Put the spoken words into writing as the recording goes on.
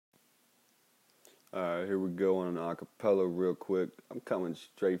Alright, here we go on an acapella real quick. I'm coming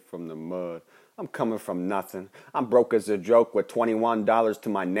straight from the mud. I'm coming from nothing. I'm broke as a joke with $21 to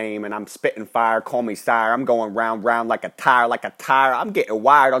my name, and I'm spitting fire, call me sire. I'm going round, round like a tire. I'm getting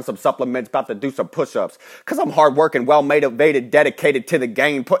wired on some supplements, about to do some push-ups. Cause I'm hardworking, well motivated, dedicated to the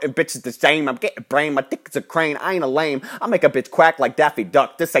game, putting bitches to shame. I'm getting brain, my dick is a crane, I ain't a lame. I make a bitch quack like Daffy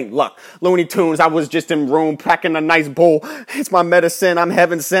Duck, this ain't luck. Looney Tunes, I was just in room, packing a nice bowl. It's my medicine, I'm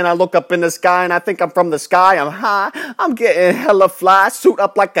heaven sent. I look up in the sky and I think I'm from the sky. I'm high, I'm getting hella fly, suit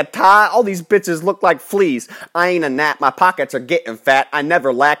up like a tie. All these bitches look like fleas. I ain't a gnat, my pockets are getting fat. I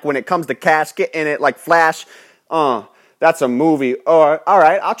never lack when it comes to cash, getting it like Flash. That's a movie. Or,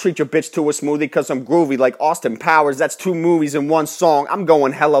 alright, I'll treat your bitch to a smoothie cause I'm groovy like Austin Powers. That's 2 movies in one song. I'm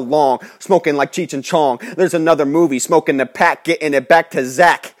going hella long, smoking like Cheech and Chong. There's another movie, smoking the pack, getting it back to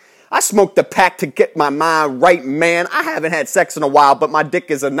Zach. I smoked the pack to get my mind right, man. I haven't had sex in a while, but my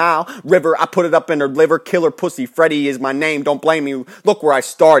dick is a Nile River. I put it up in her liver. Killer Pussy Freddy is my name. Don't blame me. Look where I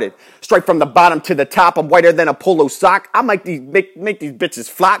started. Straight from the bottom to the top. I'm whiter than a polo sock. I might make these bitches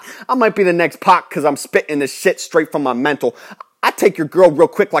flock. I might be the next Pac because I'm spitting this shit straight from my mental. I take your girl real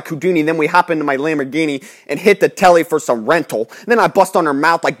quick like Houdini, then we hop into my Lamborghini and hit the telly for some rental. Then I bust on her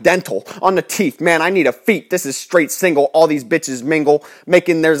mouth like dental. On the teeth, man, I need a feet. This is straight single. All these bitches mingle,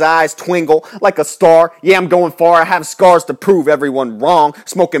 making their eyes twingle like a star. Yeah, I'm going far. I have scars to prove everyone wrong.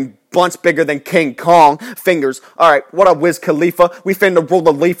 Smoking blunts bigger than King Kong. Fingers. Alright, what up, Wiz Khalifa? We finna roll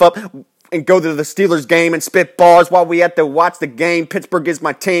the leaf up and go to the Steelers game and spit bars while we have to watch the game. Pittsburgh is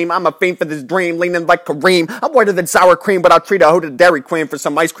my team. I'm a fiend for this dream, leaning like Kareem. I'm whiter than sour cream, but I'll treat a hoe to Dairy Queen for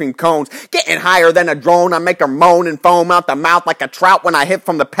some ice cream cones. Getting higher than a drone. I make her moan and foam out the mouth like a trout when I hit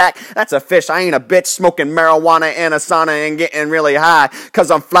from the pack. That's a fish. I ain't a bitch smoking marijuana and a sauna and getting really high.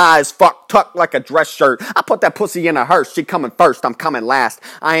 Cause I'm fly as fuck, tucked like a dress shirt. I put that pussy in a hearse. She coming first, I'm coming last.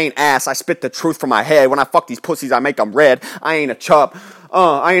 I ain't ass. I spit the truth from my head. When I fuck these pussies, I make them red. I ain't a chub.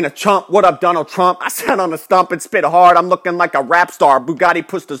 I ain't a chump. What up, Donald Trump? I sat on a stump and spit hard. I'm looking like a rap star. Bugatti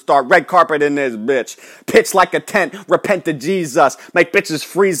pushed the start. Red carpet in this bitch. Pitch like a tent. Repent to Jesus. Make bitches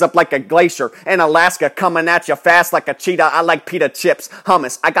freeze up like a glacier. In Alaska, coming at you fast like a cheetah. I like pita chips,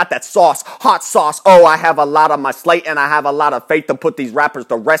 hummus. I got that sauce, hot sauce. Oh, I have a lot on my slate and I have a lot of faith to put these rappers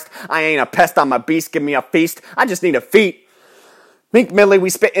to rest. I ain't a pest. I'm a beast. Give me a feast. I just need a feat. Mink Millie, we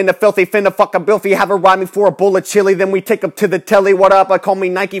spit in the filthy, finna fuck a bilthy, have her ride me for a bowl of chili, then we take up to the telly. What up? I call me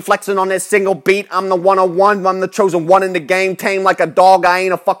Nike, flexing on this single beat. I'm the 101, I'm the chosen one in the game, tame like a dog. I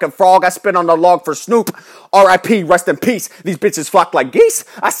ain't a fucking frog, I spit on the log for Snoop. R.I.P., rest in peace. These bitches flock like geese.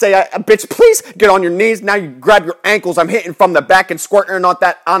 I say, bitch, please get on your knees. Now you grab your ankles. I'm hitting from the back and squirting on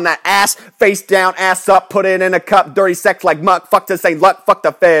that ass. Face down, ass up, put it in a cup. Dirty sex like muck. Fuck this ain't luck. Fuck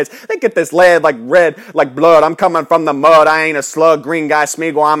the feds. They get this lead like red, like blood. I'm coming from the mud. I ain't a slug. Green guy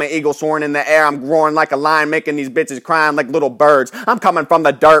Smeagol. I'm an eagle soaring in the air. I'm roaring like a lion, making these bitches crying like little birds. I'm coming from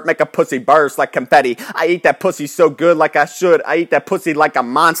the dirt. Make a pussy burst like confetti. I eat that pussy so good like I should. I eat that pussy like a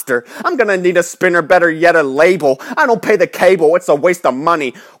monster. I'm gonna need a spinner, better yet a label. I don't pay the cable, it's a waste of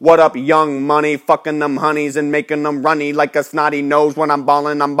money. What up, young money? Fucking them honeys and making them runny like a snotty nose. When I'm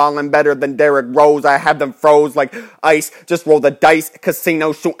balling better than Derrick Rose. I have them froze like ice. Just roll the dice.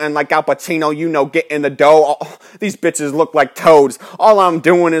 Casino shooting like Al Pacino. You know, get in the dough. Oh, these bitches look like toads. All I'm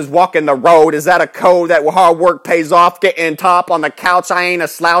doing is walking the road. Is that a code that hard work pays off? Getting top on the couch. I ain't a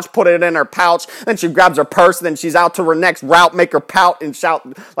slouch. Put it in her pouch. Then she grabs her purse. Then she's out to her next route. Make her pout and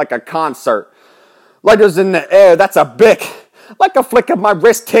shout like a concert. Lighters in the air, that's a bic. Like a flick of my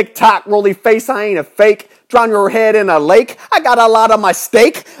wrist, tick-tock, roly face, I ain't a fake. Drown your head in a lake, I got a lot on my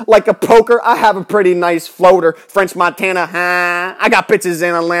steak. Like a poker, I have a pretty nice floater. French Montana, I got bitches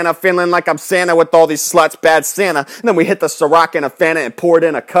in Atlanta feeling like I'm Santa with all these sluts, bad Santa. And then we hit the Ciroc in a Fanta and pour it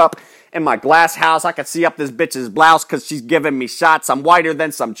in a cup. In my glass house, I can see up this bitch's blouse cause she's giving me shots. I'm whiter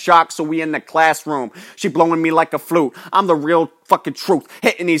than some chalk, so we in the classroom. She blowing me like a flute. I'm the real fucking truth.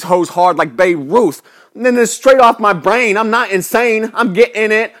 Hitting these hoes hard like Babe Ruth. And then it's straight off my brain. I'm not insane. I'm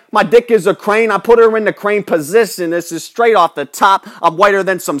getting it. My dick is a crane. I put her in the crane position. This is straight off the top. I'm whiter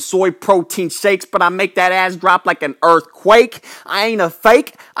than some soy protein shakes, but I make that ass drop like an earthquake. I ain't a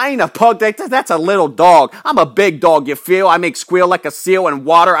fake. I ain't a pug. That's a little dog. I'm a big dog, you feel? I make squeal like a seal in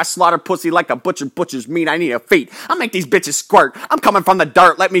water. I slaughter pussy like a butcher's meat. I need a feet. I make these bitches squirt. I'm coming from the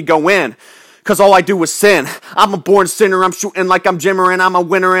dirt. Let me go in. Cause all I do is sin. I'm a born sinner, I'm shooting like I'm Jimmer, and I'm a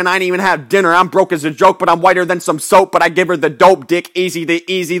winner, and I ain't even have dinner. I'm broke as a joke, but I'm whiter than some soap, but I give her the dope dick, easy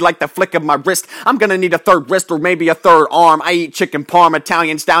to easy, like the flick of my wrist. I'm gonna need a third wrist, or maybe a third arm. I eat chicken parm,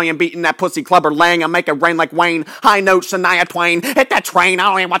 Italian stallion, beating that pussy Clubber Lang. I make it rain like Wayne, high note Shania Twain. Hit that train, I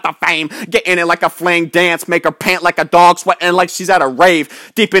don't even want the fame. Get in it like a fling dance, make her pant like a dog, sweating like she's at a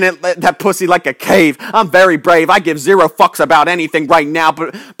rave. Deep in it, that pussy like a cave. I'm very brave, I give zero fucks about anything right now,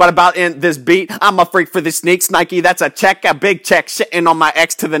 but about in this beat. I'm a freak for the sneaks, Nike, that's a check, a big check, shitting on my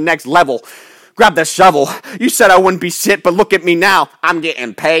ex to the next level. Grab the shovel. You said I wouldn't be shit, but look at me now. I'm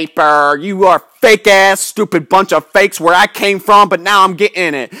getting paper. You are fake ass, stupid bunch of fakes where I came from, but now I'm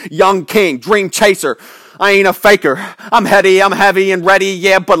getting it. Young king, dream chaser. I ain't a faker. I'm heady, I'm heavy and ready,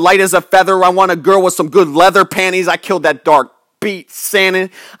 yeah, but light as a feather. I want a girl with some good leather panties. I killed that dark beat, Santa.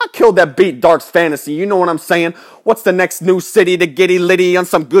 I killed that beat, Dark's Fantasy. You know what I'm saying? What's the next new city to giddy litty on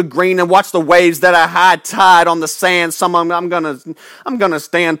some good green and watch the waves that are high tide on the sand? I'm gonna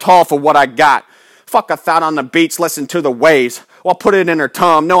stand tall for what I got. Fuck a thought on the beach, listen to the waves. Well, put it in her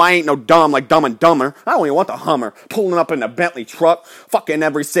tongue. No, I ain't no dumb like Dumb and Dumber. I don't even want the Hummer. Pulling up in a Bentley truck. Fucking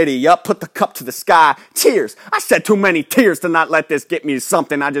every city up. Put the cup to the sky. Tears. I shed too many tears to not let this get me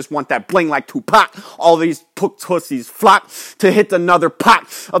something. I just want that bling like Tupac. All these pussies flock to hit another pot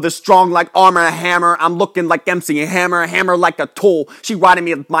of the strong like Armor Hammer. I'm looking like MC Hammer. Hammer like a tool. She riding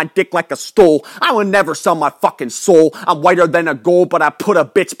me with my dick like a stool. I would never sell my fucking soul. I'm whiter than a gold, but I put a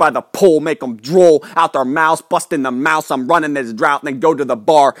bitch by the pole. Make them drool out their mouths. Busting the mouse. I'm running this drought, then go to the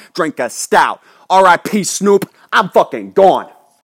bar, drink a stout. R.I.P. Snoop, I'm fucking gone.